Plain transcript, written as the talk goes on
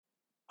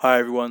Hi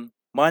everyone,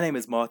 my name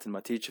is Martin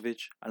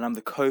Maticevic and I'm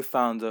the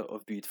co-founder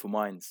of Beautiful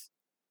Minds.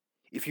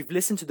 If you've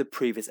listened to the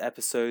previous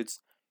episodes,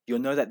 you'll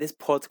know that this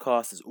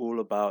podcast is all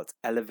about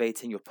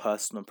elevating your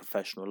personal and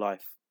professional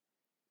life.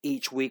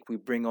 Each week we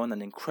bring on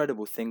an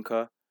incredible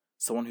thinker,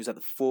 someone who's at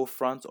the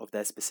forefront of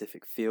their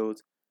specific field,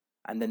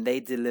 and then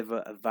they deliver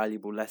a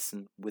valuable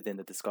lesson within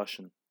the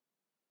discussion.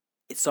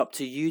 It's up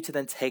to you to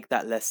then take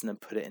that lesson and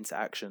put it into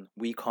action.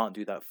 We can't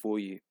do that for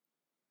you.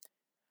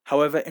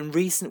 However, in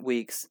recent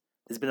weeks,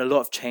 there's been a lot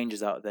of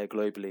changes out there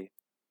globally.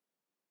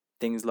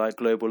 Things like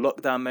global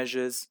lockdown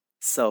measures,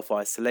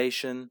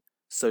 self-isolation,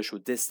 social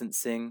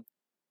distancing,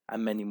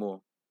 and many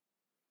more.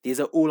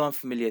 These are all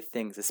unfamiliar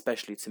things,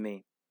 especially to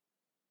me.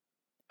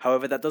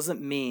 However, that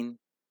doesn't mean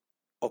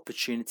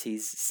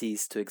opportunities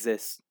cease to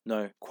exist.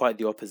 No, quite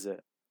the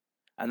opposite.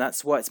 And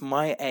that's why it's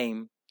my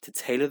aim to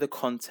tailor the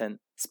content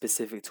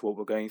specific to what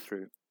we're going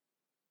through.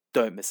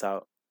 Don't miss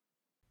out.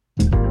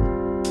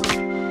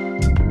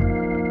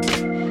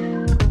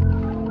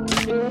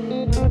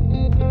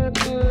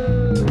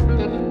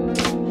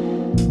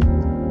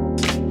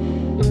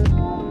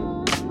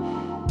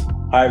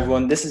 Hi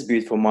everyone, this is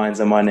Beautiful Minds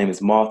and my name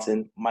is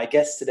Martin. My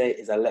guest today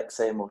is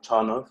Alexei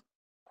Molchanov,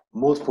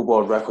 multiple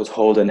world records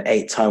holder and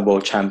 8-time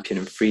world champion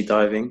in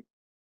freediving.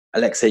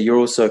 Alexei, you're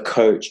also a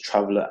coach,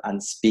 traveler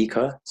and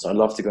speaker, so I'd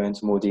love to go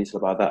into more detail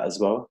about that as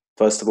well.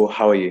 First of all,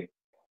 how are you?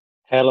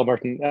 Hello,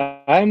 Martin.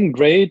 I'm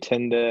great,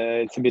 and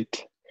it's a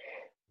bit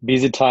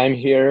busy time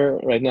here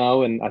right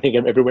now, and I think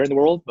everywhere in the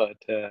world. But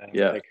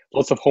Yeah, like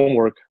lots of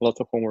homework, lots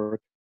of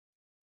homework.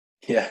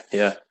 yeah.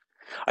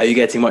 Are you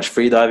getting much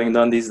freediving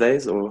done these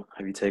days, or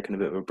have you taken a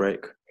bit of a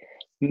break?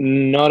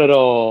 Not at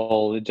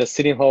all. Just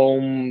sitting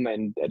home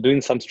and doing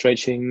some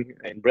stretching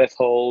and breath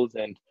holds,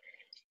 and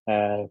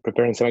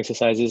preparing some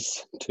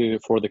exercises to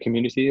for the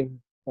community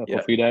for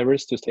Yeah,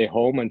 freedivers to stay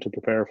home and to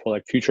prepare for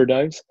like future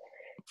dives.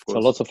 of So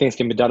course. lots of things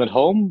can be done at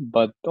home,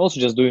 but also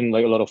just doing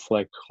like a lot of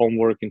like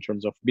homework in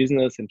terms of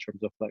business, in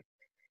terms of like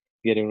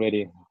getting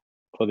ready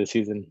for the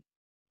season.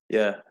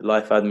 Yeah,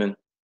 life admin.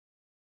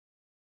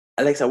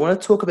 Alex, I want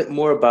to talk a bit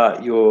more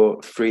about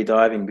your free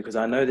diving because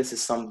I know this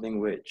is something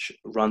which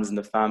runs in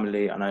the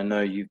family, and I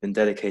know you've been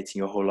dedicating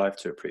your whole life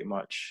to it pretty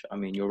much. I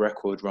mean, your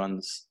record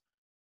runs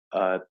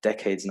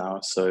decades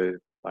now. So,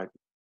 like,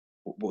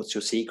 what's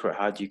your secret?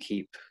 How do you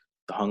keep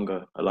the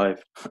hunger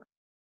alive?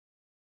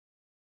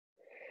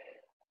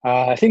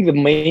 I think the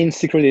main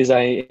secret is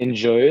I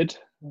enjoy it,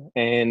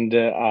 and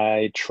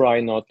I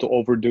try not to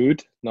overdo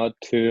it. Not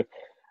to.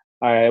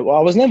 I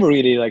was never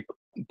really like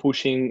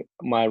pushing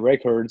my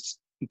records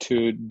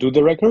to do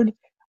the record.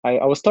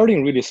 I was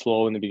starting really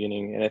slow in the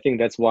beginning, and I think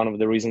that's one of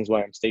the reasons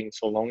why I'm staying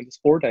so long in the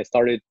sport. I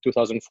started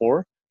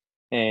 2004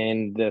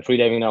 and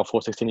freediving now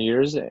for 16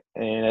 years.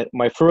 And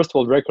my first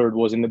world record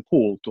was in the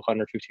pool,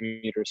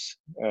 250 meters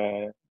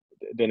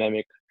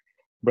dynamic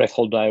breath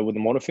hold dive with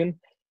the monofin,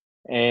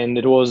 and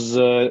it was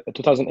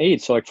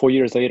 2008, so like 4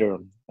 years later.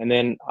 And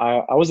then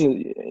I was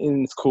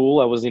in school.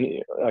 I was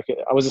in like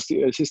I was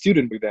a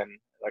student back then,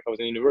 like I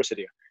was in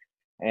university,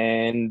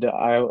 and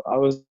I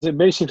was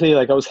basically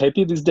like I was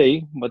happy this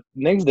day, but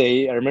next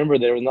day I remember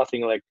there was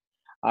nothing like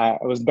I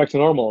was back to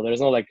normal. There's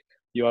no like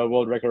you are a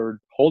world record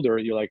holder.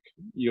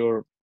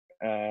 You're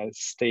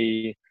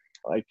stay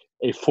like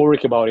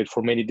euphoric about it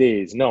for many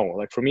days. No,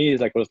 like for me,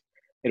 it's like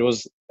it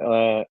was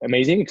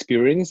amazing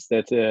experience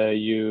that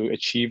you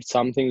achieved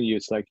something.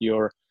 It's like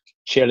your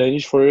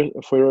challenge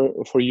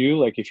for you.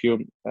 Like if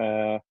you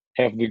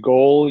have the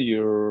goal,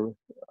 you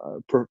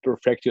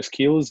perfect your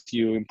skills,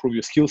 you improve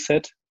your skill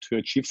set to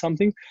achieve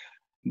something.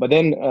 But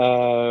then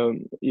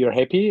you're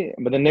happy.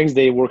 But the next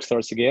day work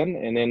starts again,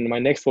 and then my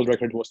next world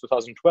record was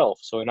 2012,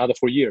 so another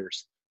 4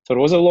 years. So it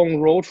was a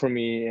long road for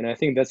me, and I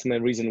think that's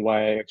the reason why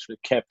I actually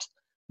kept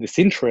this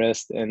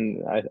interest.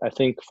 And I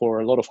think for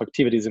a lot of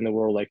activities in the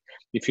world, like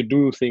if you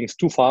do things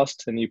too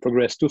fast and you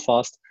progress too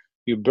fast,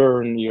 you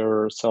burn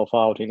yourself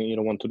out and you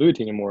don't want to do it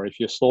anymore. If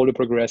you slowly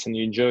progress and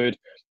you enjoy it,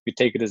 you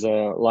take it as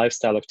a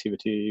lifestyle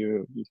activity,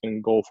 you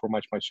can go for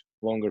much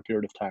longer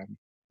period of time.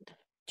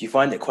 Do you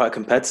find it quite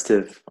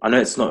competitive? I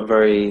know it's not a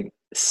very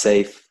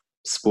safe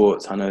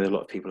sport. I know a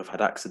lot of people have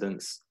had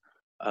accidents.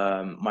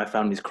 My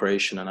family's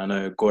Croatian, and I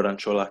know Goran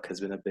Čolak has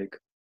been a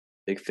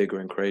big figure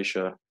in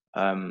Croatia.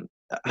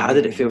 How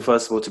did it feel, Mm-hmm.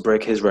 first of all, to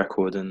break his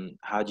record, and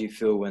how do you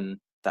feel when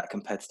that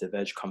competitive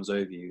edge comes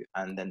over you,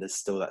 and then there's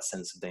still that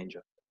sense of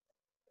danger?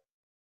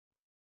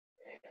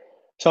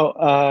 So,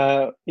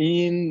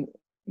 in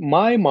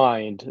my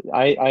mind,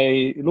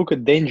 I look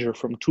at danger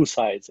from two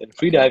sides. And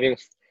Okay. freediving,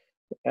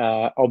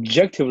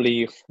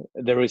 objectively,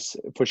 there is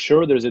for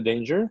sure there's a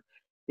danger.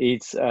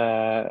 It's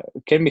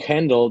can be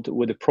handled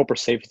with the proper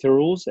safety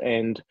rules,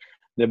 and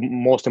the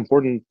most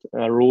important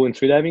rule in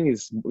freediving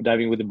is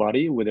diving with the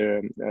body, with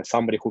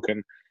somebody who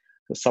can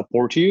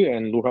support you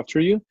and look after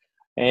you.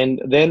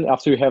 And then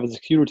after you have the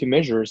security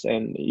measures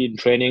and in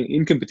training,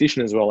 in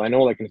competition as well, I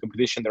know like in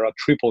competition there are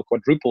triple,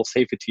 quadruple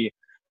safety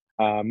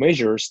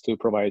measures to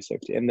provide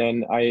safety. And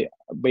then I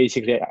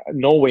basically,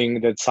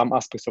 knowing that some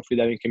aspects of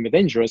freediving can be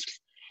dangerous,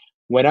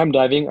 when I'm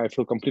diving, I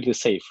feel completely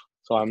safe.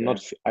 So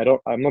Okay.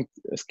 I'm not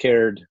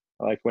scared.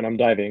 Like when I'm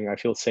diving, I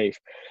feel safe.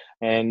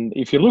 And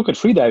if you look at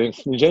free diving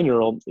in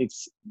general,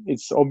 it's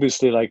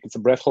obviously like it's a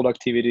breath hold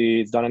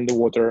activity. It's done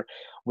underwater.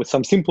 With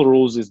some simple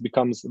rules, it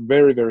becomes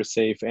very, very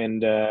safe.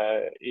 And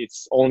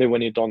it's only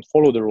when you don't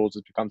follow the rules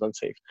it becomes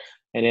unsafe.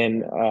 And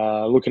then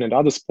looking at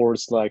other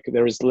sports, like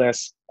there is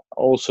less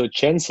also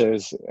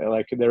chances.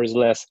 Like there is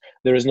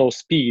no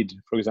speed,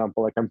 for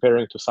example, like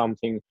comparing to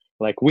something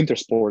like winter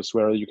sports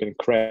where you can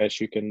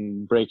crash, you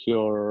can break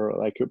your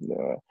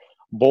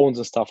bones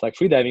and stuff. Like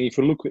freediving, if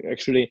you look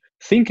actually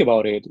think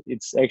about it,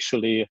 it's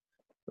actually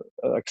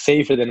like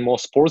safer than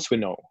most sports we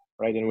know,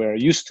 right? And we're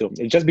used to.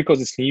 It's just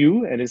because it's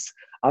new and it's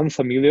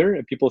unfamiliar,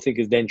 and people think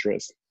it's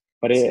dangerous.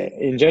 But I see.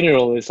 in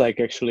general, it's like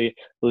actually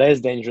less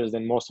dangerous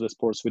than most of the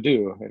sports we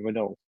do and we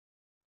know.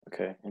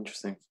 Okay,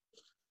 interesting.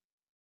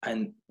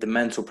 And the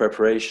mental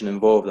preparation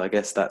involved, I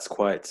guess that's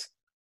quite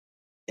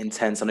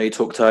intense. I know you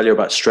talked earlier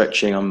about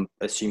stretching. I'm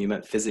assuming you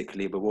meant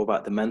physically, but what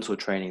about the mental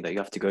training that you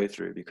have to go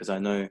through? Because I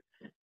know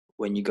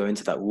when you go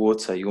into that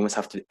water, you almost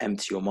have to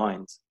empty your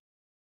mind.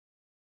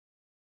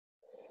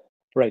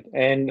 Right,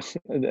 and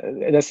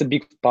that's a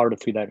big part of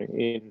freediving.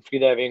 In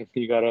freediving,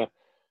 you gotta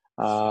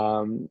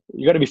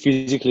be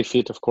physically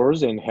fit, of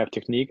course, and have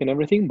technique and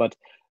everything. But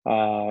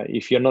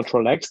if you're not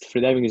relaxed,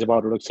 freediving is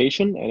about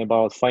relaxation and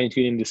about fine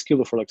tuning the skill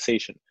of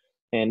relaxation,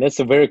 and that's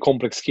a very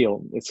complex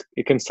skill.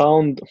 It can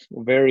sound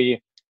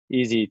very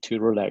easy to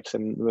relax,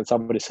 and when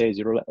somebody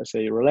says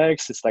say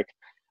relax, it's like,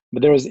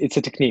 but it's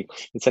a technique.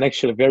 It's an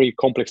actually very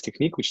complex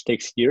technique which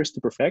takes years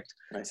to perfect.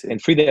 I see. And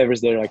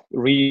freedivers, they're like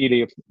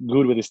really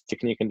good with this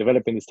technique and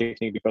developing this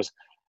technique because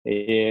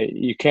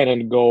you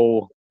cannot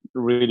go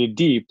really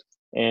deep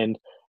and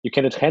you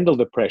cannot handle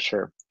the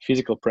pressure,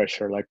 physical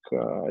pressure, like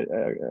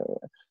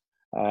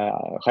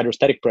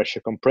hydrostatic pressure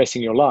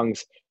compressing your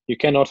lungs. You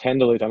cannot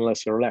handle it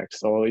unless you're relaxed.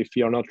 So if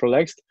you're not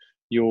relaxed,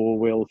 you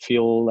will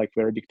feel like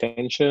very big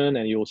tension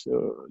and you'll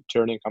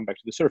turn and come back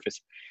to the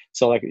surface.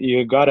 So like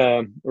you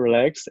gotta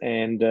relax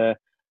and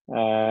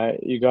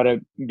you gotta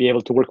be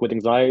able to work with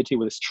anxiety,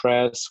 with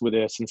stress, with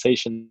the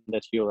sensation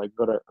that you like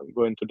gotta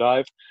going to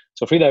dive.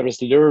 So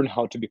freedivers learn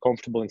how to be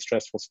comfortable in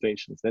stressful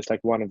situations. That's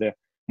like one of the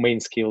main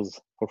skills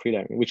for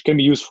freediving, which can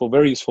be useful,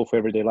 very useful for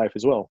everyday life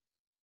as well.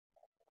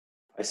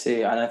 I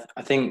see. And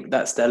I think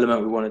that's the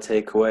element we want to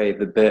take away,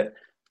 the bit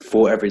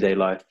for everyday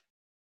life.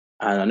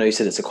 And I know you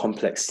said it's a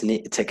complex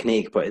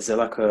technique, but is there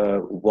like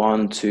a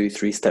 1, 2,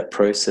 3 step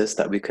process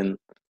that we can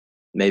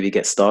maybe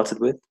get started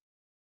with?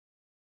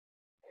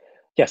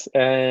 Yes,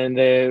 and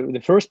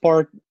the first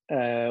part,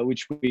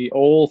 which we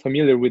all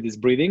familiar with, is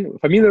breathing,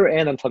 familiar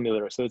and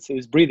unfamiliar. So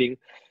it's breathing,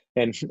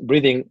 and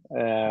breathing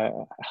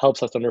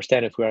helps us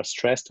understand if we are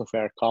stressed or if we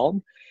are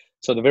calm.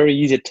 So the very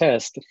easy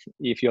test,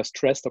 if you're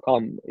stressed or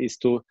calm, is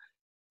to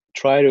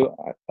try to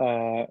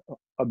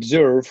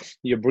observe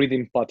your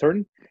breathing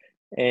pattern,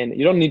 and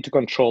you don't need to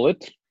control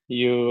it.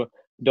 You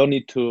don't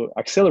need to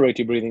accelerate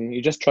your breathing.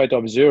 You just try to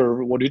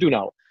observe what you do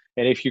now,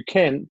 and if you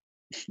can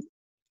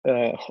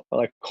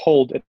like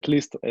hold at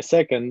least a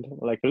second,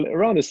 like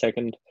around a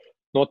second,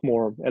 not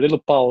more, a little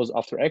pause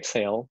after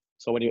exhale.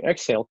 So when you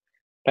exhale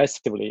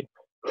passively,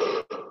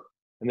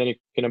 and then you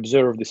can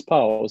observe this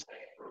pause,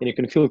 and you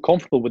can feel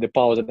comfortable with the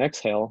pause and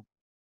exhale,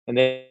 and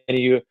then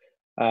you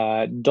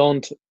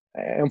don't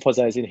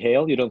emphasize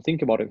inhale. You don't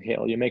think about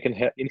inhale. You make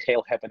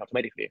inhale happen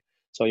automatically.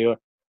 So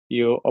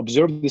you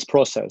observe this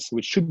process,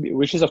 which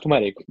is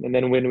automatic, and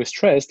then when we're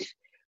stressed,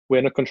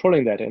 we're not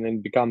controlling that, and then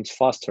it becomes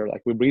faster.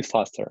 Like we breathe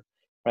faster,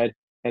 right?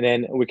 And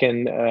then we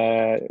can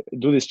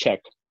do this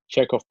check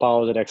of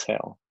pause and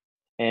exhale.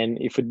 And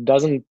if it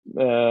doesn't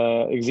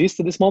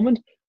exist at this moment,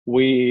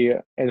 we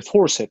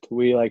enforce it.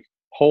 We like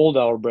hold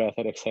our breath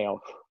and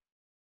exhale,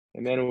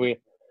 and then we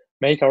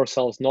make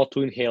ourselves not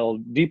to inhale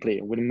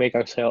deeply. We make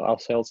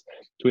ourselves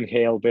to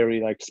inhale very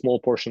like small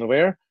portion of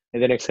air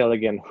and then exhale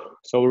again.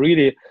 So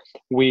really,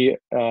 we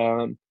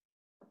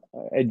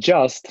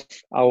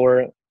adjust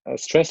our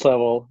stress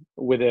level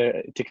with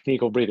a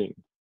technique of breathing.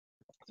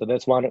 So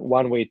that's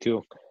one way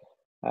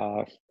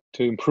uh,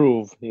 to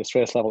improve your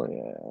stress level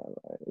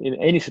in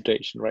any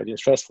situation, right? In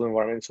stressful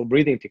environment. So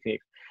breathing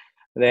technique.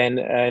 Then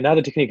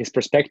another technique is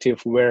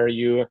perspective, where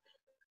you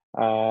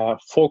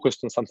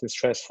focused on something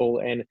stressful,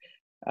 and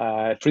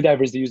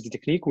freedivers, they use the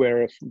technique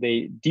where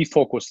they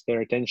defocus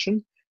their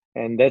attention,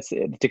 and that's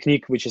the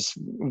technique which is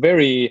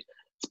very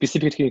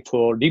specific technique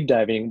for deep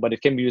diving, but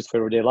it can be used for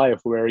everyday life,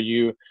 where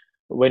you,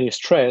 when you're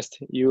stressed,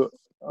 you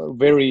are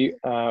very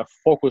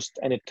focused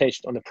and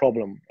attached on the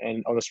problem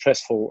and on a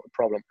stressful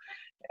problem,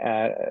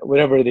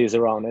 whatever it is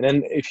around. And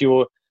then if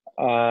you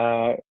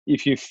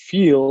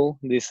feel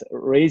this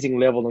raising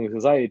level of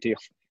anxiety,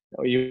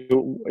 you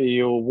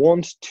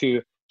want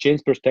to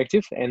change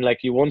perspective, and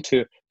like you want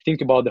to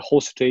think about the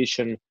whole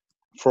situation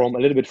from a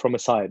little bit from a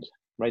side,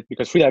 right?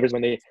 Because freedivers,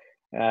 when they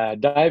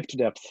dive to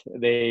depth,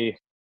 they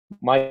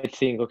might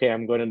think, okay,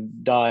 I'm going to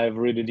dive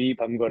really deep,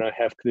 I'm going to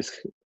have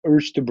this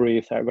urge to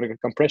breathe, I'm going to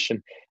get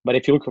compression. But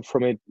if you look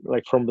from it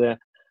like from the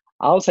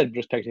outside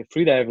perspective,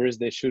 freedivers,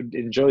 they should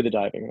enjoy the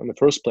diving in the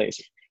first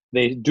place.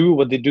 they do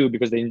what they do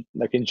because they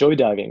like enjoy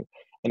diving.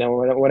 And then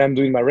when I'm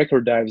doing my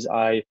record dives,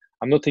 I'm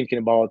not thinking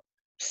about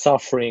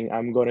suffering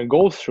I'm going to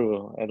go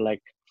through and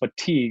like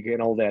fatigue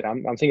and all that.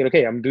 I'm thinking,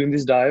 okay, I'm doing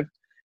this dive.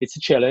 It's a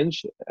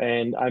challenge,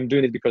 and I'm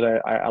doing it because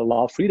I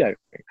love freediving.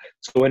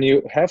 So when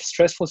you have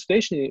stressful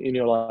situation in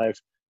your life,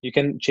 you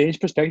can change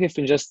perspective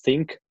and just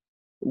think,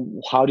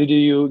 how did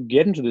you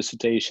get into this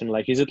situation?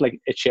 Like, is it like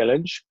a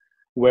challenge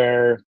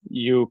where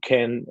you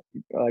can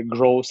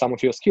grow some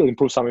of your skill,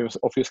 improve some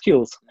of your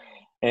skills?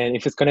 And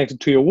if it's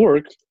connected to your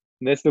work,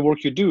 that's the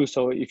work you do.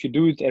 So if you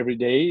do it every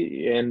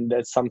day and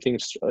that's something,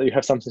 you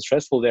have something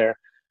stressful there,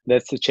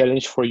 that's a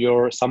challenge for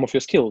your some of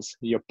your skills,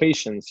 your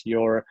patience,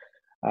 your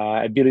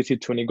ability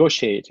to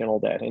negotiate and all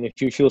that. And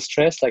if you feel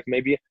stressed, like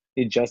maybe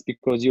it's just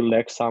because you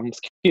lack some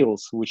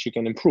skills which you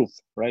can improve,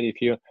 right?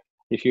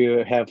 If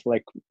you have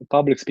like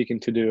public speaking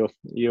to do,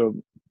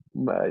 you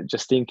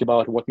just think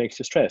about what makes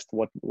you stressed,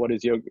 what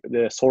is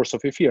the source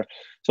of your fear.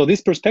 So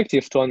this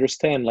perspective to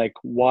understand like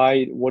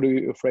why, what are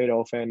you afraid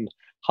of, and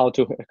how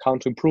to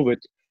improve it,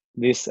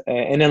 this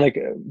and then like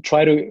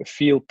try to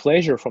feel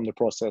pleasure from the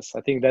process.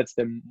 I think that's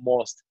the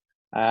most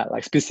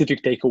like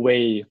specific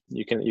takeaway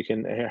you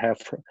can have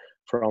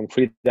from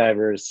free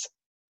divers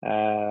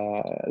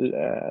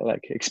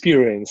like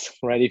experience,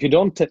 right? If you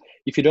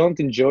don't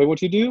enjoy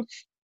what you do,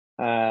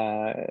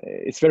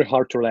 it's very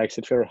hard to relax.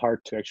 It's very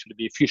hard to actually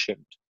be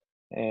efficient.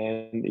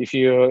 And if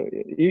you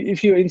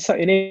in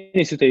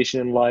any situation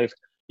in life,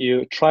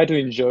 you try to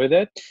enjoy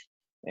that.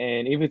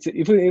 And if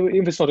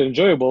it's not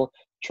enjoyable,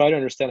 try to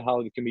understand how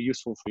it can be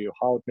useful for you,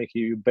 how it make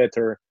you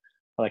better,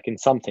 like in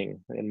something,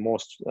 and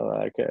most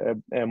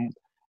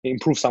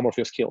improve some of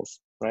your skills,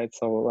 right?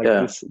 So like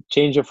Yeah. this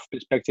change of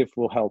perspective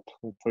will help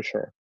for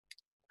sure.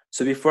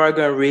 So before I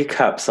go and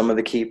recap some of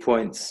the key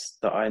points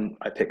that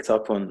I picked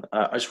up on,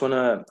 I just want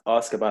to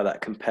ask about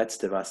that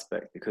competitive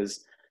aspect,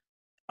 because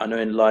I know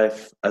in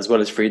life, as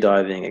well as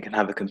freediving, it can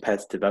have a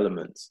competitive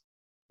element.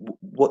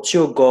 What's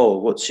your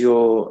goal?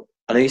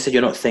 I know you said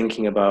you're not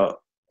thinking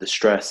about the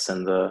stress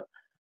and the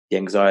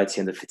anxiety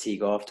and the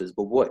fatigue afterwards,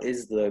 but what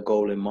is the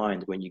goal in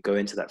mind when you go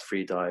into that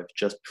free dive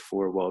just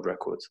before a world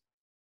record?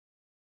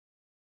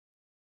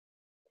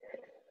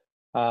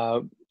 Uh,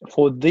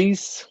 for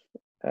these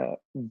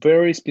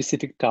very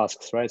specific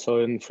tasks, right? So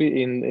in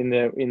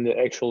the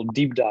actual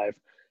deep dive,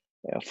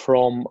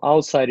 from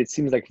outside, it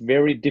seems like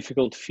very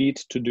difficult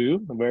feat to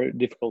do, a very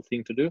difficult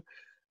thing to do.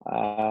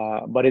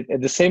 But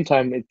at the same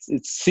time,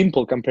 it's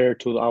simple compared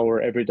to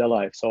our everyday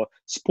life. So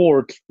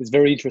sport is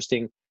very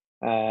interesting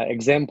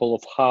example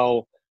of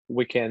how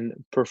we can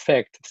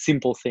perfect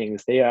simple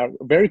things. They are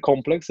very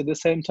complex at the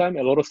same time.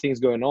 A lot of things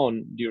going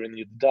on during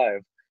the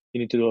dive.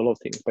 You need to do a lot of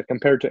things, but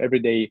compared to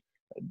everyday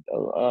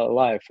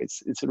life,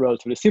 it's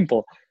relatively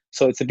simple.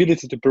 So its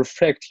ability to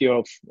perfect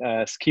your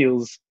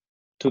skills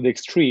to the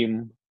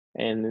extreme,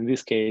 and in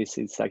this case,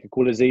 it's like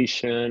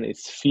equalization,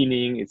 it's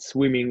feeling, it's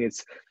swimming,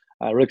 it's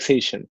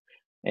relaxation.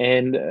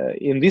 And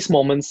in these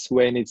moments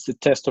when it's the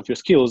test of your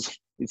skills,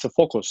 it's a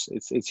focus.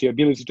 It's your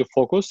ability to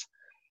focus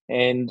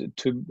and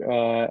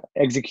to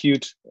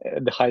execute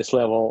at the highest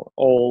level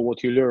all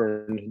what you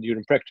learn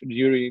during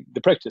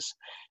the practice.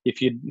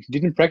 If you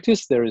didn't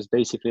practice, there is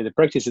basically the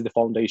practice is the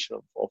foundation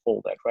of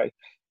all that, right?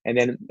 And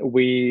then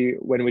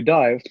when we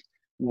dive,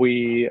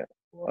 we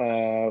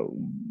uh,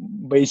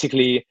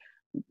 basically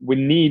we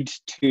need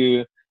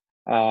to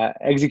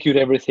execute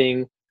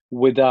everything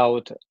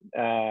without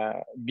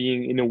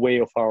being in a way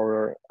of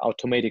our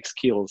automatic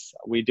skills.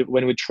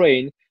 When we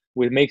train,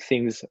 we make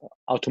things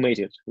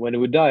automated. When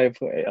we dive,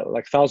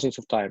 like thousands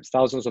of times,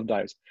 thousands of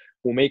dives,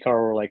 we make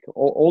our like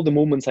all the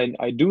movements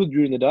I do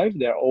during the dive.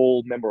 They're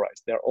all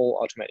memorized. They're all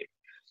automatic.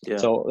 Yeah.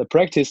 So the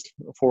practice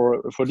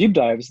for deep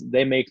dives,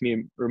 they make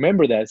me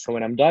remember that. So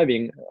when I'm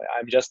diving,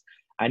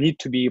 I need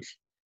to be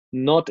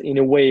not in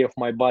a way of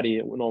my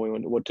body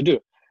knowing what to do.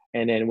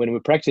 And then when we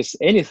practice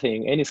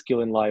anything, any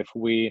skill in life,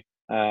 we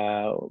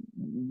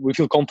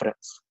feel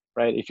confidence,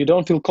 right? If you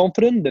don't feel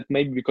confident, that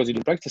may be because you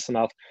didn't practice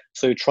enough.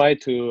 So you try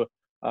to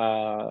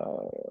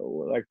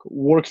like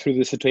work through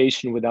the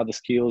situation with other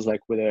skills,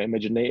 like with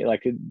imagination,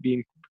 like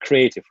being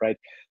creative, right?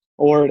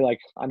 Or like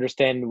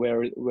understand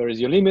where is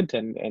your limit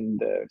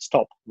and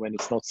stop when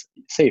it's not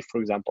safe,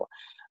 for example.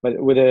 But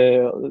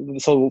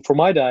so for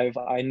my dive,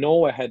 I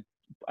know I had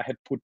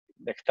put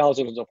like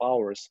thousands of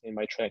hours in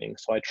my training,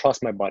 so I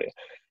trust my body.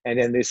 And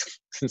then this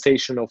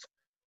sensation of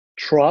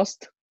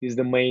trust is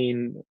the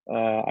main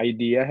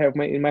idea I have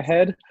in my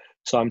head.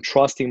 So I'm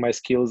trusting my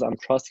skills, I'm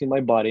trusting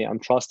my body, I'm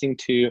trusting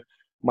to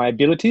my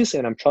abilities,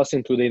 and I'm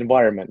trusting to the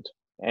environment.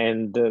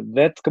 And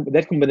that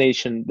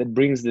combination that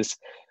brings this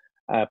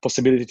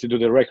possibility to do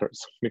the records.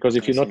 Because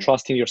if I you're not see.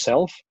 trusting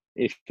yourself,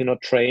 if you're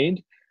not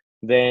trained,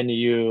 then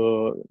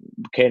you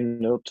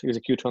cannot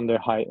execute on the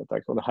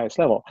highest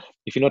level.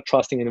 If you're not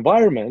trusting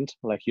environment,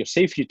 like your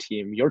safety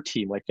team, your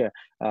team, like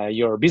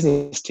your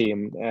business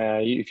team,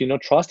 if you're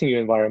not trusting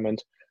your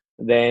environment,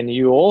 then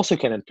you also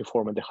cannot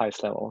perform at the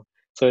highest level.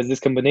 So it's this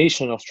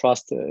combination of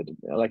trust,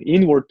 like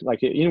inward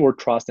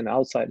trust and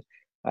outside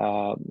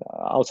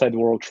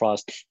world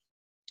trust,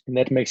 and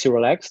that makes you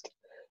relaxed,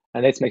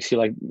 and that makes you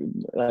like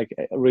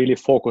really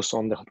focus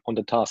on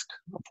the task,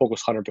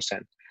 focus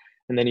 100%.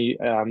 And then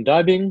I'm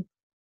diving,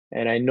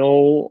 and I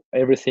know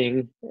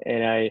everything,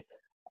 and I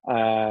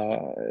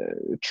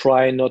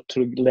try not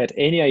to let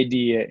any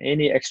idea,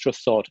 any extra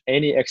thought,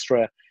 any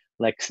extra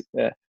like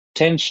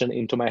tension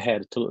into my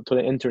head to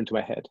enter into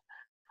my head.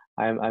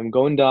 I'm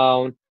going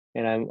down,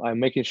 and I'm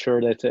making sure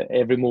that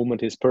every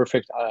movement is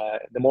perfect,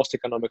 the most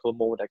economical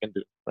movement I can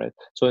do, right?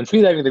 So in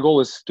freediving, the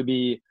goal is to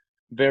be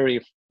very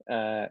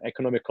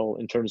economical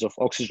in terms of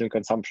oxygen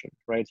consumption,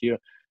 right? Your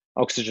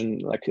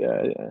oxygen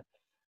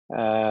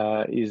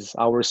is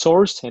our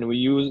resource, and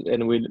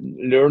we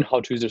learn how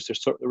to use this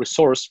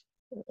resource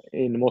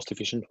in the most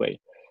efficient way.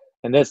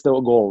 And that's the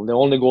goal, the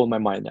only goal in my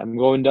mind. I'm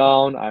going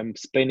down, I'm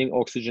spending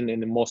oxygen in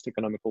the most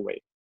economical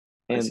way.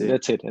 I And see.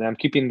 that's it. And I'm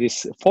keeping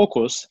this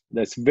focus,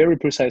 that's very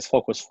precise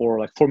focus, for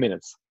like 4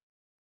 minutes.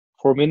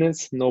 4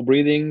 minutes, no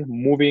breathing,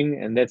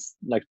 moving, and that's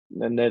like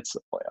the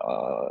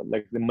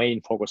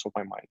main focus of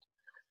my mind.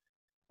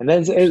 And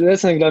that's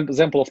an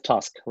example of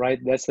task, right?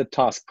 That's the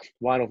task,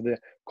 one of the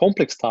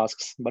complex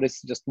tasks, but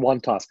it's just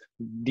one task,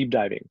 deep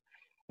diving.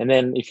 And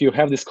then if you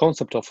have this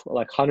concept of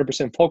like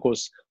 100%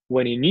 focus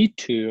when you need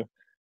to,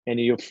 and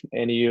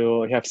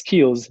you have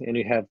skills and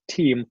you have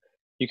team,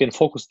 you can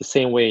focus the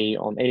same way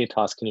on any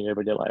task in your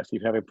everyday life.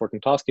 If you have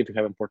important task, if you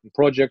have important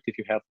project, if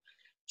you have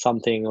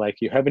something like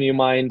you have in your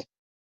mind,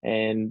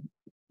 and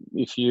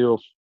if you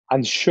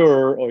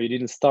unsure or you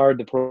didn't start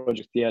the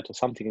project yet or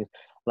something,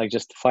 like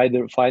just find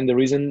the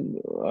reason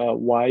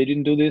why you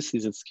didn't do this.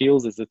 Is it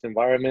skills? Is it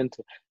environment?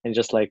 And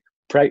just like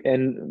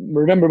and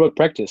remember about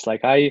practice.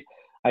 Like I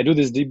do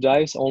these deep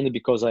dives only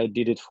because I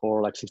did it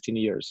for like 16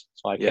 years,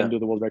 so I can Yeah. do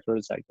the world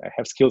records. I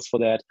have skills for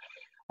that.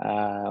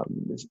 um,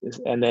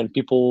 and then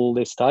people,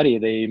 they study,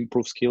 they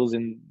improve skills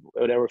in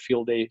whatever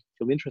field they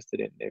feel interested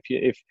in.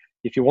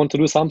 If you want to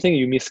do something,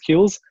 you miss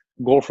skills,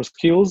 go for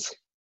skills,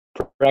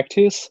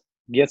 practice,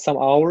 get some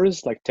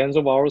hours, like tens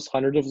of hours,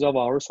 hundreds of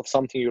hours of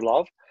something you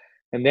love,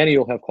 and then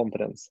you'll have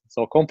competence.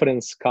 So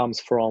competence comes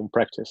from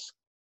practice.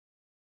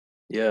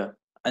 Yeah.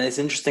 And it's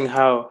interesting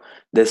how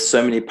there's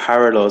so many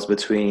parallels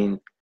between,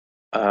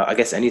 I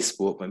guess, any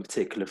sport, but in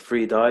particular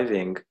free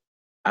diving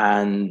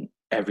and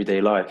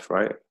everyday life,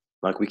 right?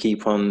 Like we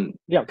keep on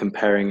Yeah,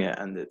 comparing it,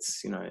 and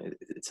it's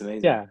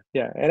amazing.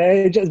 yeah. And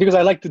I just, because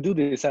I like to do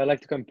this, I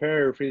like to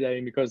compare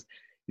freediving, because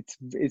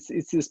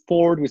it's a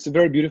sport. It's a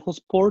very beautiful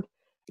sport.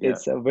 Yeah.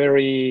 It's a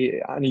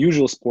very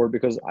unusual sport,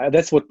 because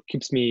that's what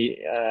keeps me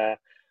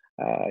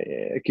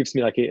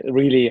like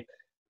really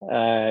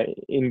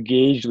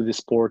engaged with the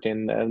sport,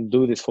 and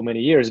do this for many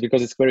years,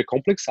 because it's very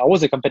complex. I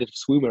was a competitive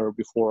swimmer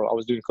before. I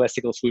was doing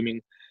classical swimming,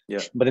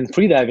 Yeah. but in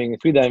freediving,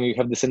 you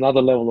have this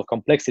another level of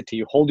complexity.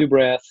 You hold your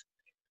breath.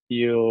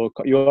 You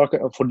are,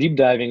 for deep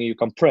diving, you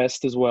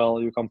compressed as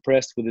well. You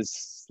compressed with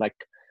this like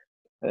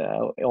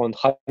on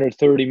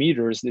 130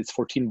 meters, it's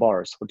 14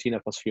 bars, 14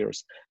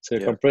 atmospheres. So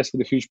you Yeah. compress with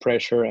a huge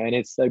pressure, and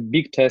it's a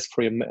big test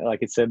for your,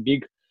 like it's a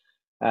big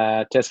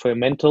test for your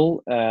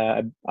mental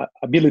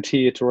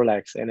ability to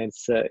relax. And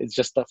it's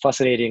just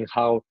fascinating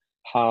how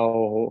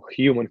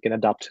human can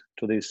adapt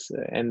to this.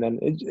 And then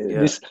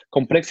Yeah. this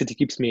complexity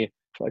keeps me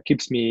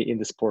in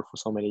the sport for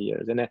so many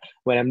years. And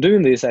when I'm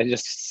doing this, I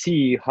just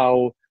see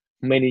how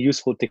many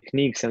useful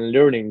techniques and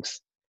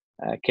learnings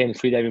can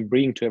freediving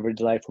bring to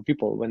everyday life for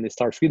people. When they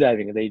start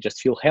freediving, they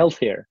just feel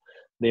healthier.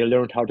 They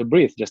learn how to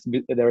breathe.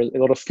 There are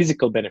a lot of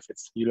physical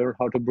benefits. You learn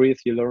how to breathe.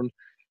 You learn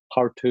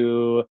how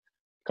to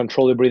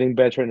control your breathing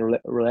better and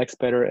relax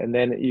better. And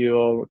then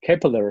your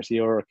capillaries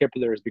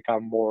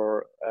become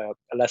more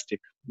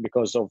elastic,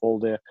 because of all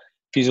the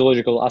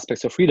physiological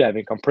aspects of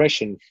freediving.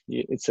 Compression,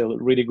 it's a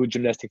really good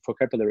gymnastic for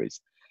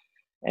capillaries.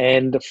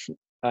 And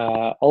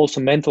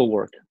also mental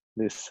work,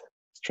 this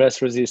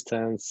stress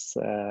resistance,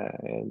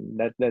 and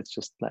that's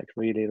just like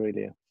really,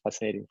 really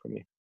fascinating for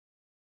me.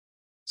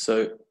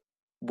 So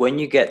when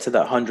you get to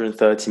that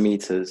 130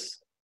 meters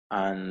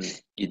and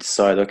you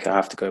decide, okay, I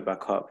have to go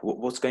back up,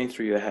 what's going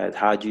through your head?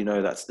 How do you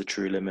know that's the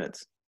true limit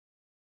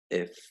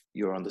if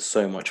you're under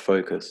so much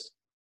focus?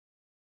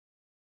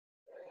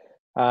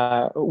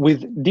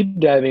 With deep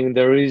diving,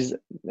 there is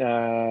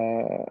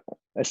a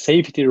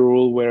safety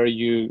rule where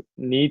you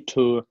need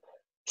to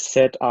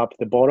set up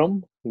the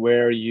bottom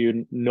where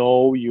you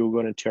know you're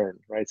going to turn,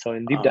 right? So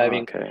in deep Ah,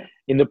 diving, okay.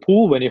 in the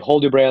pool, when you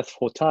hold your breath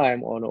for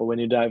time, or when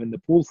you dive in the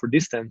pool for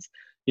distance,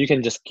 you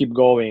can just keep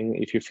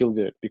going if you feel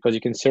good, because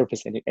you can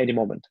surface any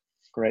moment,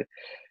 right?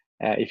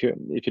 If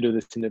you do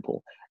this in the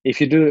pool.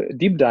 If you do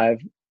deep dive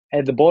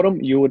at the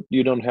bottom, you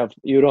don't have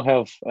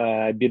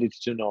ability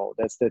to know.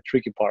 That's the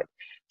tricky part.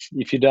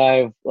 If you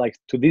dive like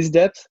to this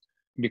depth,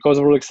 because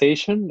of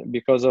relaxation,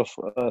 because of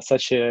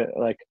such a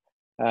like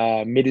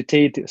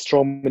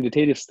strong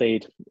meditative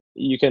state,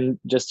 you can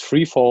just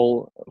free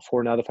fall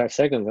for another 5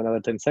 seconds, another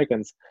 10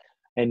 seconds,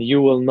 and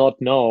you will not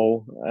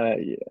know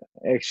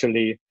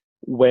actually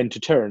when to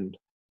turn.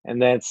 And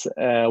that's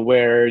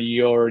where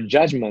your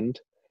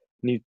judgment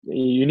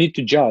you need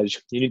to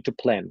judge, you need to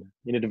plan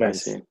in I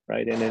advance, see.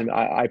 right? And then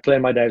I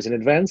plan my dives in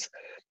advance,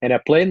 and I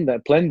plan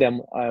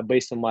them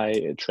based on my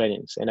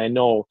trainings, and I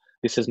know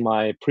this is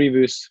my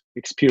previous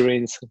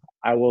experience.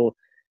 I will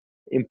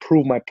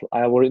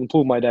I will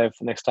improve my dive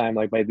next time,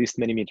 like by this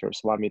many meters,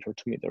 1 meter,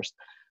 2 meters,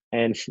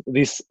 and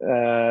this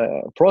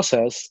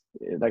process,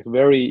 like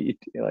very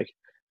like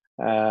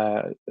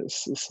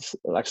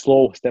like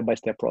slow step by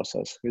step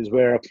process, is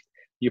where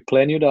you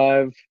plan your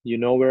dive, you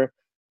know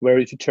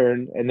where to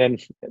turn, and then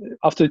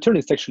after the turn,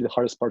 it's actually the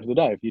hardest part of the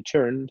dive. You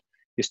turn,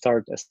 you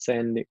start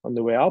ascending on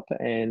the way up,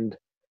 and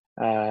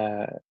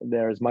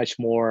there's much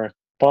more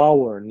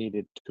power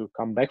needed to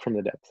come back from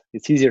the depth.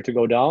 It's easier to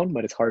go down,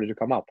 but it's harder to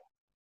come up.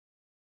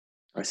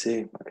 I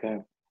see. Okay.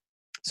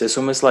 So it's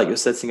almost like you're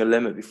setting a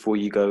limit before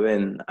you go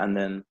in, and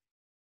then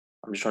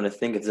I'm just trying to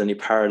think if there's any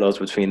parallels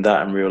between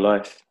that and real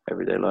life,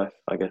 everyday life,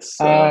 I guess.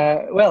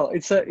 Well,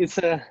 it's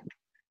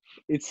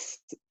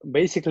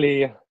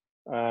basically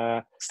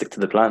Stick to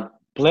the plan.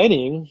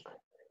 planning.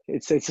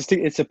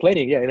 It's a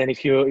planning, yeah. And then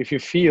if you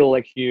feel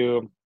like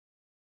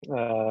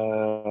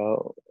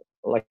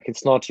like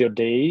it's not your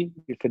day,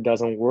 if it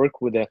doesn't work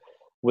with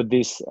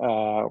this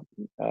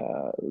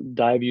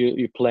dive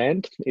you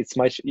planned, it's a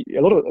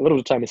lot of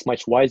the time it's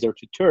much wiser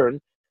to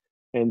turn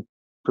and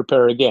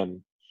prepare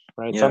again,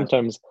 right? Yeah.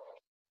 Sometimes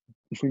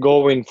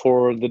going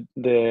for the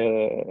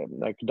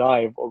like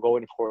dive or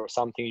going for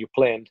something you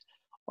planned,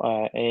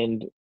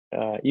 and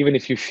even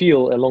if you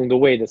feel along the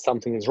way that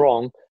something is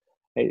wrong,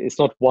 it's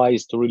not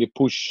wise to really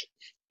push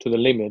to the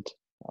limit,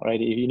 right?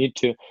 You need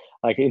to,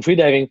 like in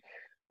freediving,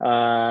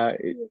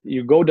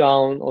 you go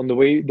down. On the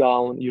way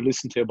down, you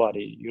listen to your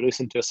body, you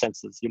listen to your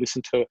senses, you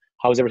listen to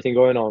how's everything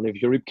going on.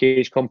 If your rib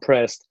cage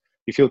compressed,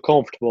 you feel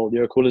comfortable,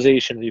 your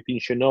equalization, you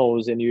pinch your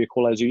nose and you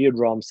equalize your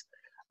eardrums.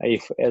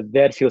 If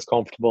that feels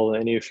comfortable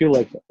and you feel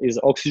like is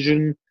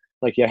oxygen,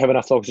 like you have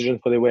enough oxygen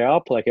for the way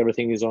up, like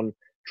everything is on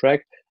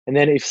track. And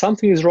then if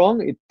something is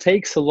wrong, it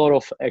takes a lot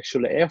of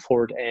actual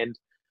effort and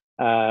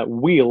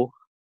will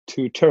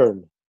to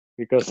turn,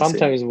 because I see.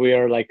 sometimes we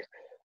are like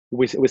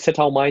we set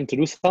our mind to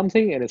do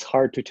something and it's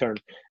hard to turn.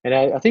 And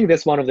I think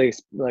that's one of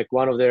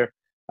their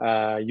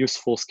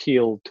useful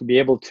skill, to be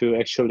able to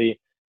actually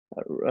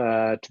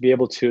to be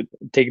able to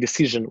take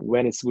decision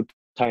when it's good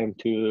time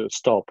to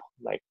stop,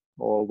 like,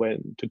 or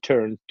when to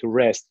turn, to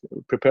rest,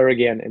 prepare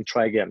again and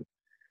try again,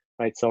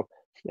 right? So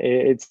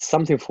it's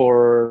something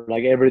for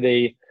like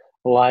everyday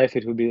life.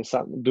 It would be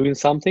doing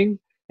something,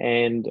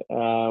 and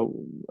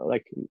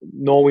like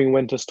knowing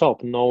when to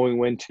stop, knowing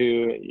when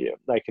to, yeah,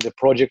 like the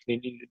project,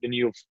 the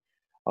new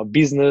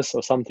business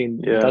or something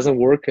Yeah. doesn't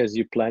work as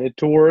you plan it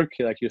to work,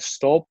 like you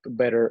stop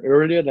better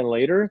earlier than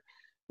later,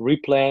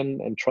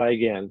 replan and try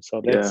again.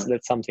 So Yeah.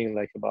 that's something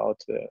like about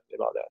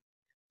that.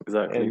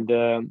 Exactly.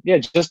 And yeah,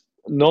 just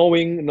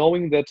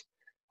knowing that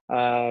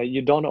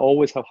you don't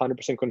always have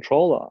 100%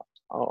 control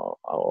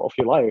of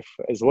your life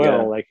as Yeah.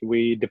 well. Like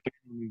we depend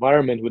on the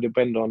environment, we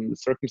depend on the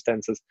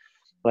circumstances.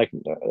 Like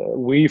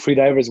we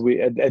freedivers, we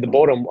at the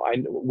bottom,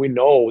 we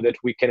know that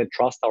we cannot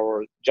trust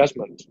our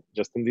judgment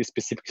just in this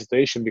specific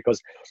situation because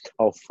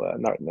of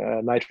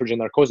nitrogen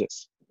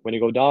narcosis. When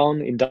you go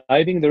down in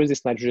diving, there is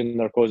this nitrogen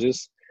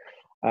narcosis,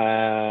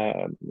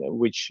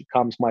 which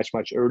comes much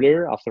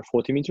earlier after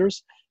 40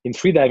 meters. In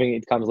freediving,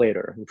 it comes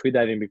later. In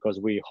freediving, because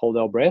we hold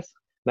our breath,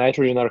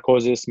 nitrogen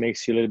narcosis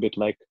makes you a little bit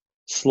like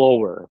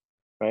slower,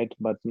 right?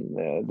 But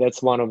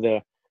that's one of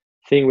the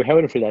thing we have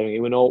in freediving.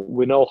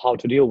 We know how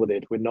to deal with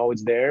it. We know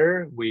it's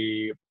there.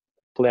 We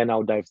plan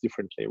our dives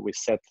differently. We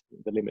set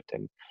the limit,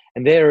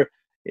 and there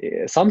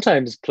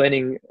sometimes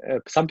planning.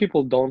 Some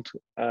people don't.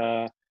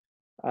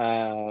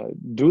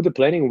 Do the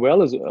planning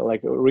well, as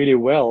like really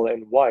well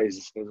and wise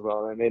as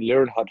well, and they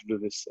learn how to do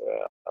this,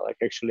 like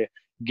actually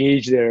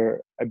gauge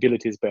their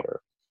abilities better,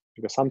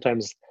 because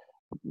sometimes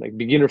like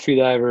beginner free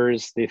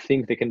divers, they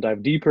think they can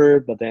dive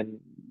deeper but then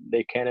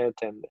they cannot.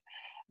 And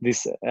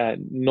this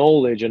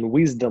knowledge and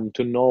wisdom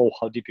to know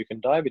how deep you can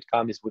dive, it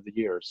comes with the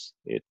years.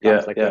 It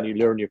comes Yeah. like when Yeah. you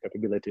learn your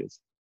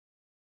capabilities.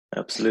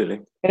 Absolutely.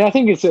 And I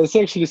think it's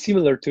actually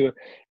similar to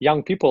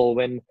young people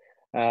when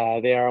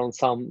they are on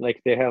some,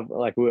 like they have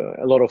like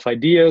a lot of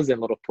ideas and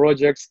a lot of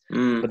projects,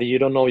 but you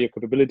don't know your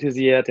capabilities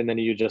yet, and then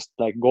you just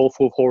like go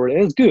full forward.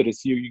 And it's good.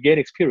 It's you gain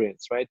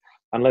experience, right?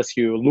 Unless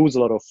you lose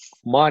a lot of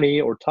money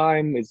or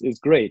time, it's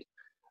great.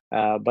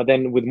 But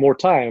then with more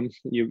time,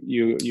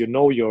 you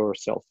know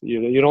yourself,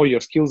 you know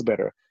your skills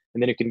better,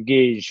 and then you can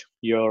gauge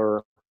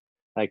your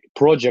like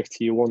project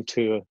you want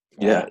to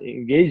Yeah.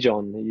 engage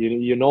on.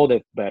 You know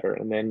that better,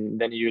 and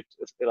then you,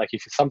 like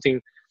if something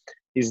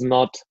is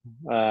not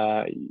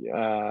uh,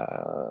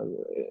 uh,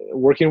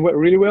 working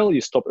really well,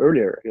 you stop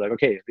earlier. You're like,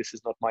 okay, this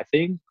is not my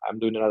thing, I'm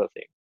doing another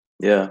thing.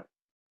 Yeah.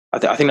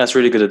 I think that's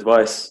really good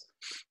advice.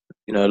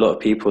 You know, a lot of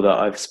people that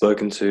I've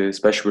spoken to,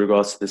 especially with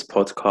regards to this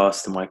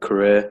podcast and my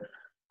career,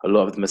 a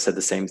lot of them have said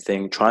the same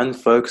thing. Try and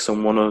focus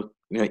on one or,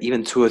 you know,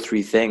 even two or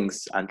three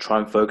things, and try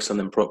and focus on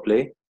them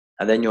properly.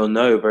 And then you'll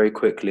know very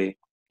quickly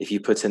if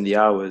you put in the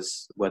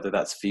hours, whether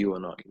that's for you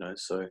or not, you know.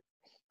 So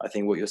I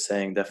think what you're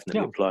saying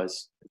definitely Yeah,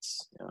 applies.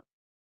 It's, yeah.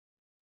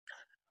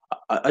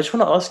 I just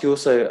want to ask you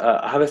also.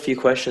 I have a few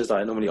questions that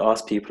I normally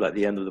ask people at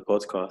the end of the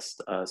podcast,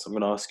 so I'm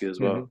going to ask you as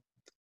Hmm. well.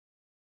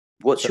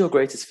 What's Sure. your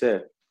greatest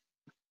fear?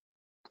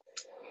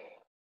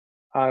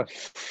 Uh,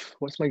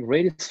 what's my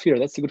greatest fear?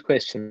 That's a good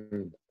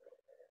question.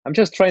 I'm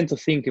just trying to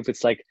think if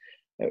it's like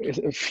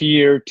a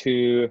fear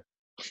to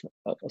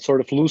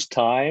sort of lose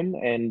time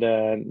and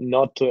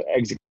not to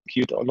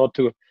execute or not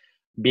to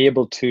be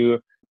able to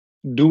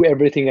do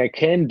everything I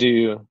can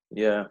do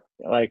Yeah,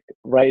 like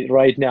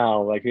right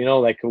now, like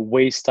like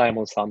waste time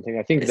on something.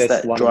 I think it's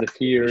that's that one of drive the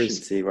fears.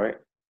 efficiency, right?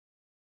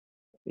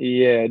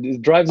 Yeah,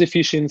 it drives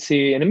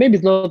efficiency, and maybe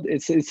it's not.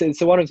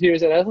 It's one of the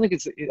fears, and I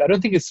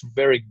don't think it's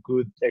very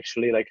good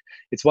actually. Like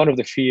it's one of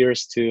the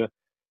fears to,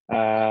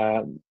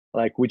 uh,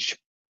 like which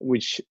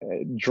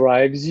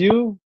drives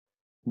you,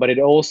 but it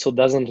also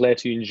doesn't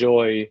let you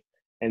enjoy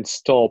and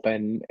stop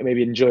and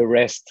maybe enjoy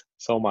rest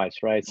so much,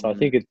 right? So I Mm,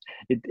 think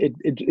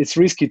it's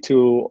risky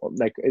to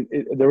like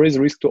there is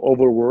risk to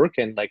overwork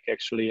and like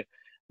actually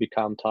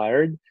become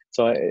tired.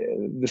 So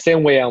the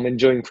same way I'm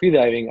enjoying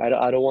freediving,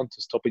 I don't want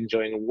to stop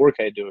enjoying the work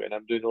I do, and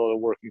I'm doing a lot of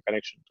work in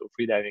connection to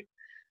freediving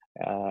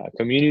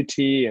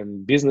community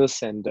and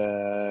business and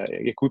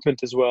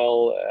equipment as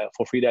well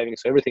for freediving.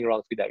 So everything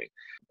around freediving,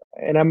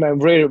 and I'm a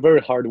very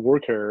very hard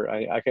worker.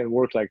 I can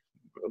work like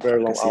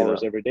very I can long see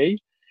hours that. every day.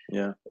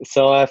 Yeah.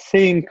 So I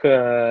think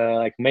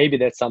like maybe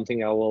that's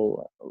something I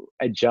will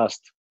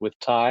adjust with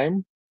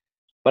time.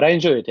 But I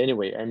enjoy it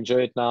anyway. I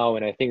enjoy it now,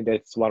 and I think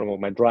that's one of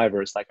my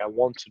drivers. Like I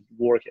want to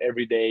work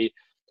every day,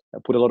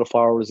 put a lot of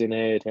hours in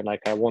it, and like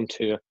I want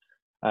to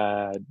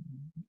uh,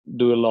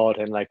 do a lot.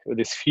 And like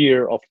this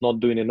fear of not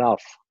doing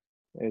enough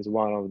is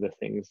one of the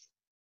things.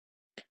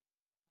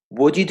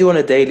 What do you do on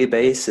a daily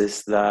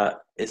basis that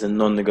is a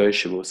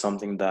non-negotiable,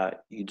 something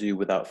that you do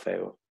without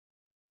fail?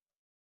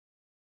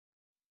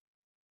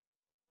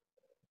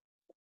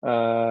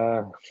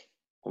 Uh,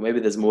 Or maybe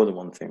there's more than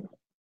one thing.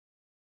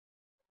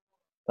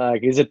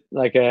 like is it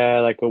like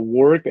a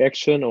work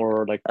action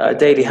or like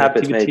Daily an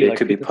habits, activity maybe. It like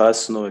could be fitness?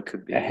 personal, it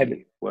could A habit.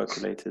 be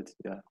work-related.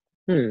 Yeah.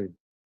 Hmm.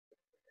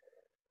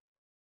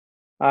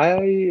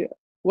 I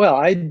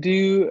I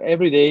do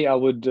every day. I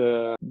would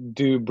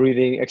do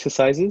breathing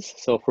exercises.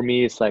 So for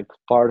me, it's like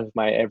part of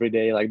my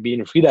everyday, like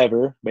being a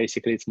freediver.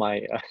 Basically, it's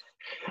my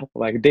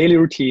like daily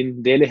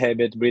routine, daily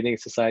habit, breathing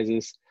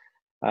exercises,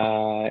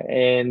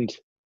 and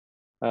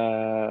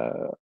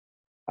uh,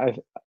 I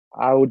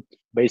I would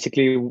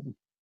basically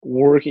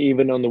work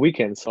even on the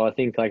weekends. So I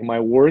think like my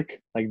work,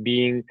 like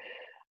being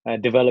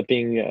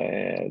developing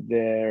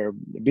their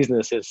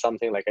business is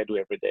something like I do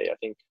every day. I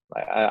think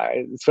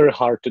it's very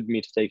hard to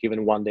me to take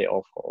even one day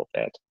off of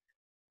that.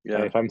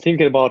 Yeah. If I'm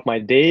thinking about my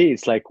day,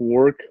 it's like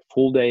work,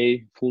 full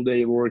day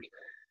work,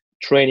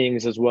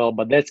 trainings as well.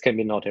 But that can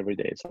be not every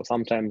day. So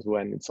sometimes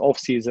when it's off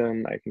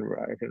season, I can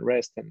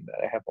rest and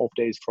I have off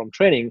days from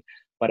training,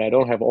 but I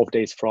don't have off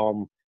days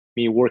from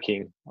me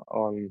working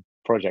on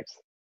projects.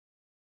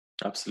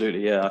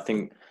 Absolutely. Yeah. I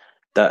think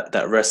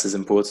that rest is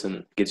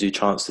important. Gives you a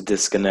chance to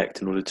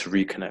disconnect in order to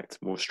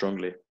reconnect more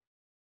strongly.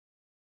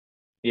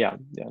 Yeah,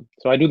 yeah.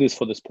 So I do this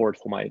for the sport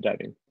for my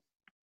diving.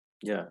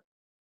 Yeah.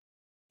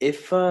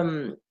 If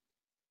um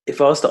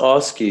if I was to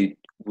ask you,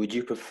 would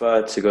you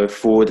prefer to go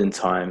forward in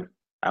time,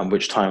 and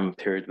which time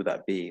period would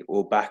that be,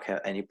 or back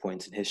at any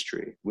point in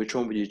history? Which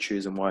one would you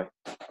choose and why?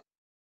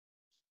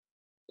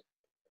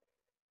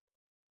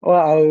 Well,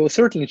 I will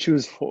certainly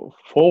choose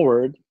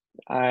forward.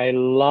 I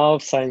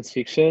love science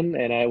fiction,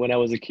 and I when I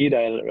was a kid,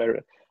 I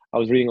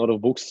was reading a lot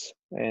of books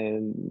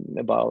and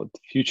about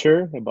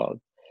future, about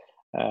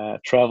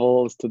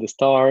travels to the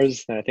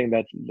stars. And I think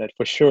that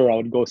for sure I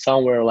would go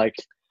somewhere like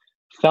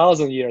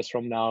 1,000 years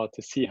from now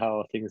to see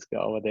how things go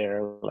over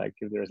there. Like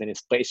if there's any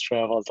space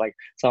travels, like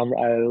some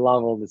I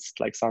love all this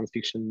like science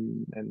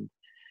fiction, and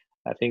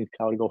I think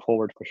I would go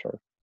forward for sure.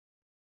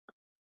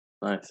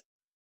 Nice.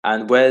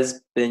 And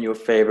where's been your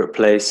favorite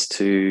place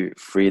to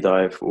free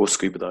dive or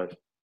scuba dive?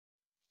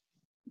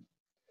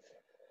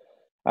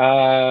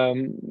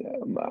 Um,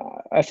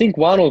 I think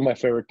one of my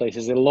favorite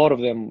places, a lot of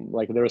them,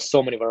 like there are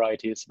so many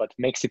varieties, but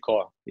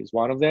Mexico is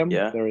one of them.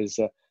 Yeah. There is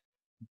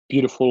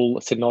beautiful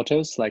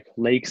cenotes, like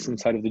lakes Mm,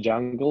 inside of the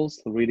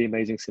jungles, really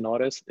amazing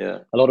cenotes. yeah.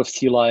 A lot of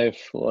sea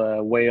life,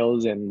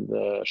 whales and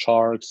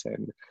sharks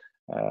and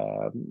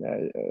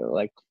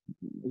like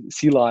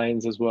sea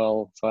lions as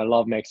well. So I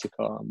love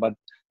Mexico, but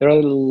there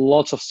are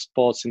lots of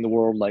spots in the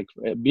world. Like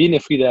being a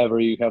freediver,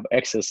 you have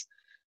access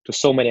to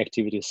so many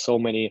activities, so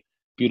many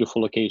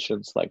beautiful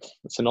locations like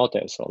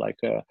cenotes or like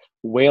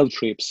whale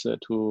trips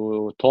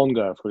to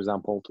Tonga, for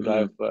example, to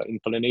dive Mm, in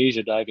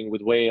Polynesia, diving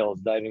with whales,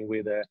 diving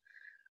with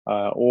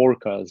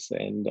orcas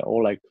and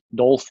or like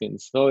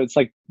dolphins. So it's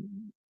like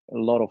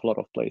lot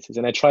of places,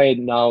 and I try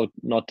now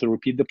not to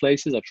repeat the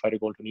places. I try to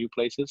go to new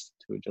places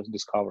to just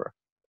discover.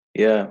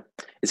 yeah.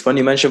 It's funny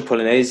you mentioned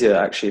Polynesia.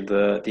 Actually,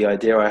 the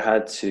idea I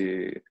had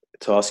to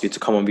ask you to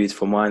come on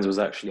Beautiful Minds was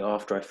actually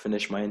after I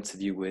finished my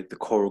interview with the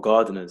Coral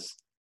Gardeners.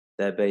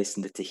 They're based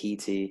in the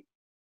Tahiti,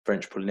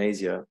 French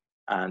Polynesia,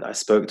 and I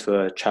spoke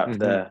to a chap Hmm.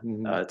 there,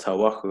 Hmm.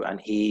 Tawaku, and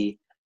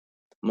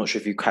I'm not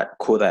sure if you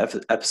caught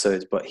that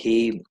episode, but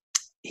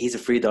he's a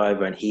free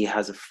diver and he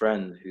has a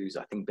friend who's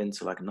I think been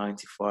to like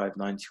 95,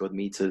 90 odd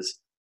meters,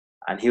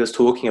 and he was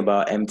talking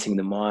about emptying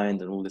the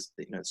mind and all this,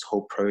 this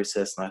whole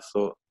process. And I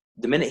thought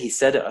the minute he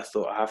said it, I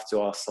thought I have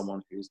to ask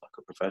someone who's like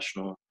a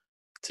professional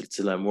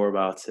to learn more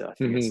about it. I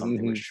think it's something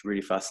Mm-hmm. which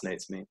really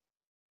fascinates me.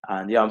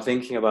 And yeah, I'm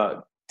thinking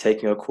about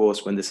taking a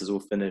course when this is all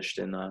finished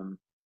in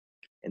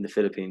the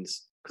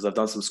Philippines, because I've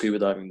done some scuba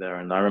diving there,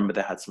 and I remember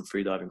they had some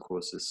free diving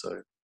courses. So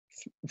thinking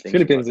about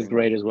Philippines is doing that.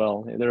 great as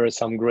well. There are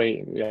some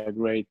great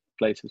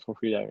places for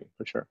freediving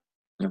for sure.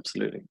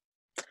 Absolutely.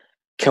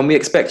 Can we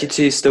expect you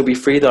to still be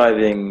free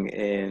diving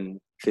in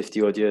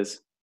 50 odd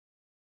years?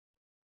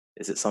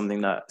 Is it something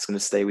that's going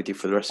to stay with you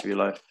for the rest of your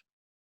life?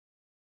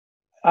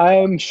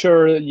 I'm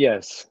sure,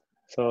 yes.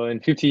 So in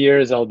 50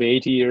 years, I'll be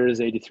 80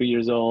 years, 83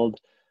 years old,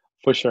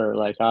 for sure.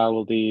 Like I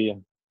will be,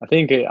 I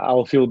think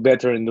I'll feel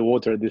better in the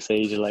water at this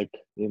age, like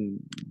in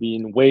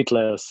being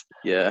weightless.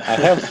 Yeah. I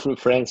have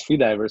friends,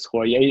 freedivers, who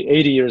are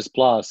 80 years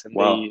plus, and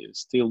Wow. they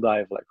still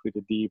dive like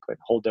really deep and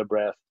hold their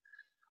breath.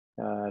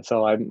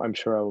 So I'm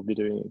sure I will be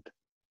doing it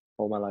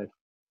all my life.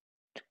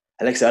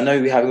 Alexia, I know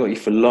we haven't got you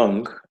for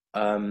long.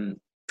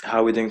 How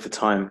are we doing for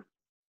time?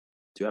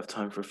 Do you have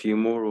time for a few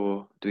more,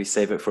 or do we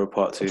save it for a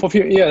part two? For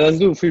few, yeah, let's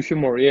do a few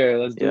more. Yeah,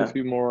 let's do a Yeah,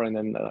 few more, and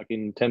then like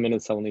in 10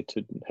 minutes, I'll need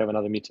to have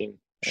another meeting,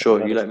 sure.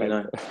 You another let me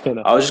Skype.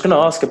 know. I was just going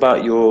to ask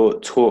about your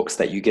talks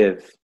that you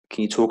give.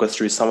 Can you talk us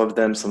through some of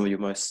them, some of your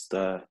most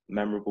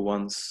memorable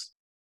ones?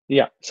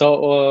 Yeah.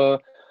 So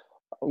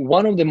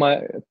one of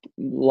my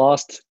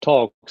last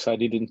talks I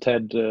did in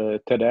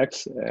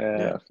TEDx,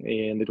 Yeah,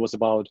 and it was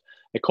about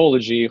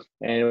ecology,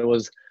 and it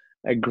was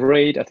a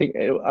great. I think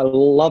I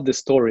love the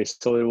story.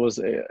 So it was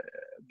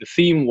the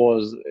theme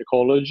was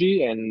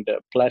ecology and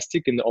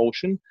plastic in the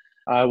ocean.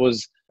 I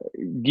was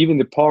given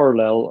the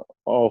parallel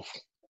of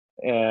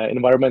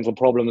environmental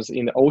problems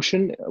in the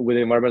ocean with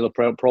the environmental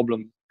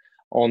problem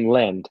on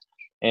land,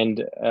 and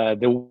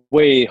the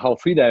way how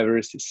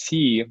freedivers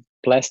see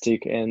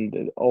plastic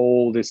and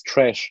all this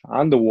trash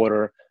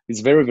underwater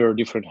is very very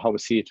different how we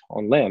see it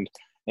on land.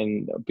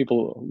 And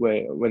people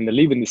when they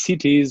live in the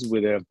cities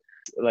with a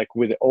like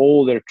with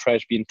all their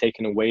trash being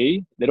taken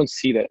away, they don't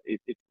see that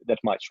that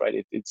much,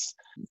 right?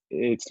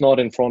 It's not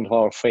in front of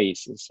our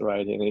faces,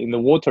 right? And in the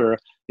water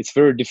it's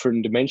very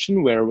different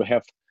dimension where we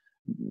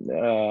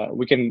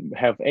can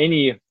have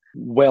any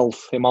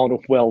amount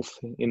of wealth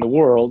in the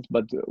world,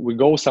 but we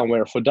go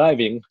somewhere for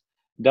diving,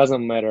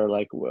 doesn't matter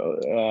like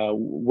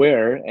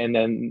where, and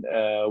then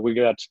we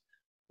got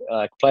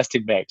like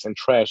plastic bags and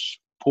trash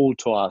pulled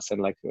to us,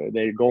 and like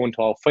they go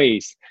into our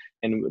face,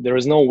 and there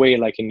is no way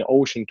like in the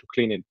ocean to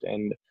clean it.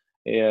 And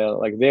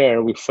like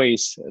there we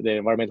face the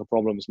environmental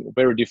problems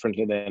very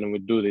differently than we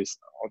do this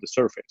on the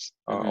surface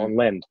mm-hmm. on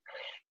land.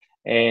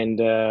 And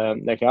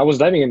like I was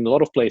diving in a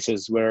lot of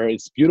places where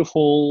it's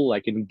beautiful,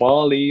 like in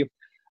Bali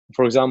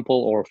for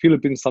example, or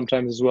Philippines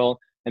sometimes as well.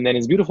 And then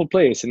it's a beautiful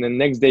place, and then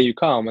next day you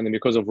come, and then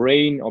because of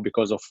rain or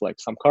because of like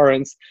some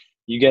currents,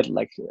 you get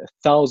like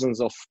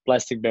thousands of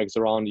plastic bags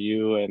around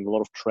you and a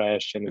lot of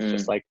trash, and it's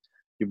just like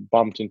you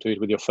bumped into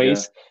it with your Yeah,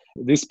 face.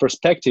 This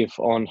perspective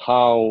on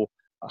how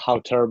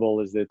terrible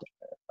is it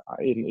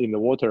in the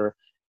water,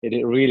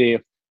 it really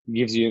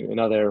gives you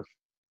another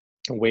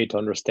way to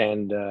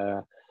understand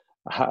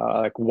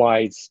how, like why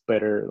it's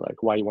better,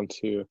 like why you want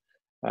to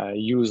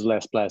use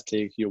less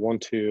plastic, you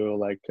want to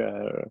like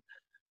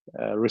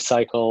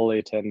recycle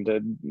it, and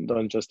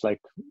don't just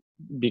like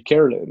be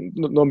careless,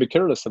 don't be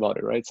careless about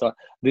it, right? So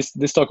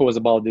this talk was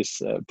about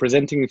this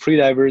presenting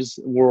freedivers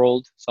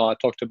world. So I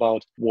talked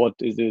about what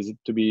it is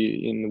to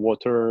be in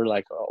water,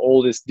 like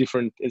all this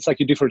different, it's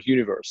like a different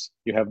universe.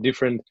 You have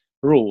different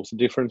rules,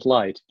 different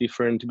light,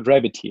 different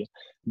gravity,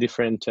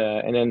 different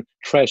and then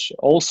trash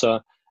also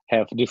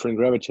have different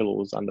gravity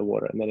rules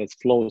underwater, and then it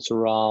floats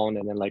around.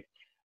 And then like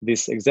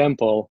this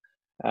example,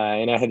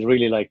 and I had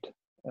really like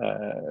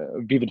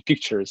vivid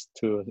pictures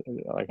to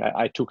like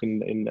I took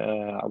in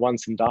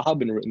once in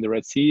Dahab in the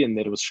Red Sea, and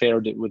it was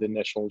shared with the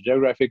National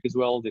Geographic as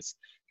well, this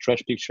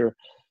trash picture.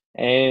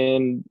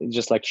 And it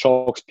just like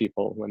shocks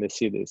people when they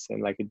see this,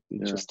 and like it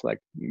yeah. just like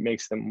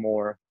makes them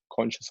more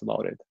conscious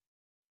about it.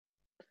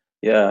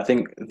 Yeah, I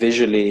think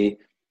visually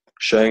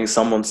showing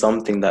someone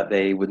something that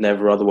they would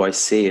never otherwise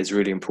see is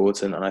really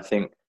important. And I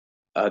think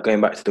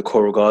going back to the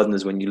Coral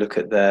Gardeners, when you look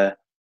at their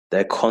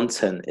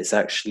content, it's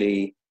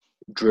actually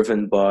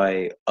driven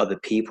by other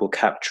people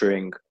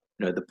capturing,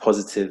 the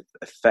positive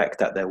effect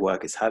that their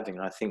work is having.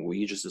 And I think what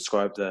you just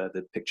described,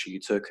 the picture you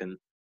took, and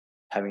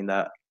having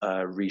that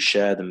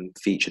reshared and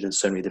featured in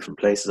so many different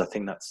places, I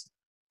think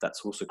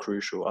that's also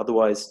crucial.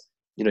 Otherwise,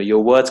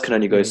 your words can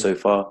only go Mm. so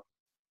far.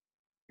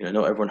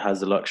 Not everyone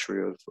has the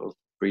luxury of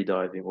free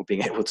diving or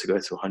being able to go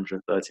to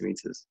 130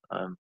 meters,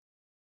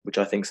 which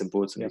I think is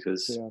important, Yeah,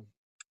 because yeah.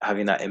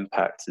 having that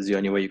impact is the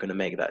only way you're going to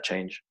make that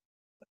change.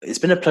 It's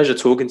been a pleasure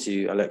talking to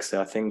you, Alexei.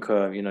 I think,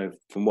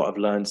 from what I've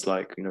learned,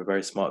 like,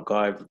 very smart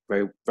guy,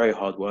 very, very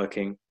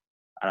hardworking.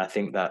 And I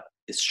think that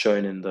it's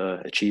shown in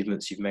the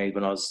achievements you've made.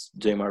 When I was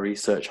doing my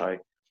research, I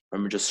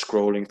remember just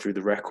scrolling through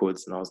the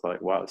records, and I was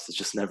like, wow, this is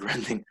just never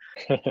ending.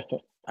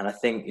 And I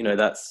think, you know,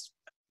 that's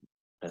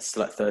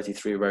still at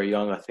 33, very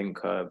young. I think,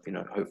 you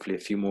know, hopefully a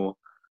few more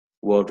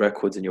world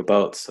records in your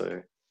belt.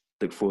 So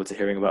look forward to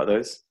hearing about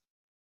those.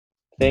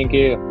 Thank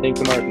you,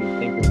 Martin.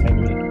 Thank you.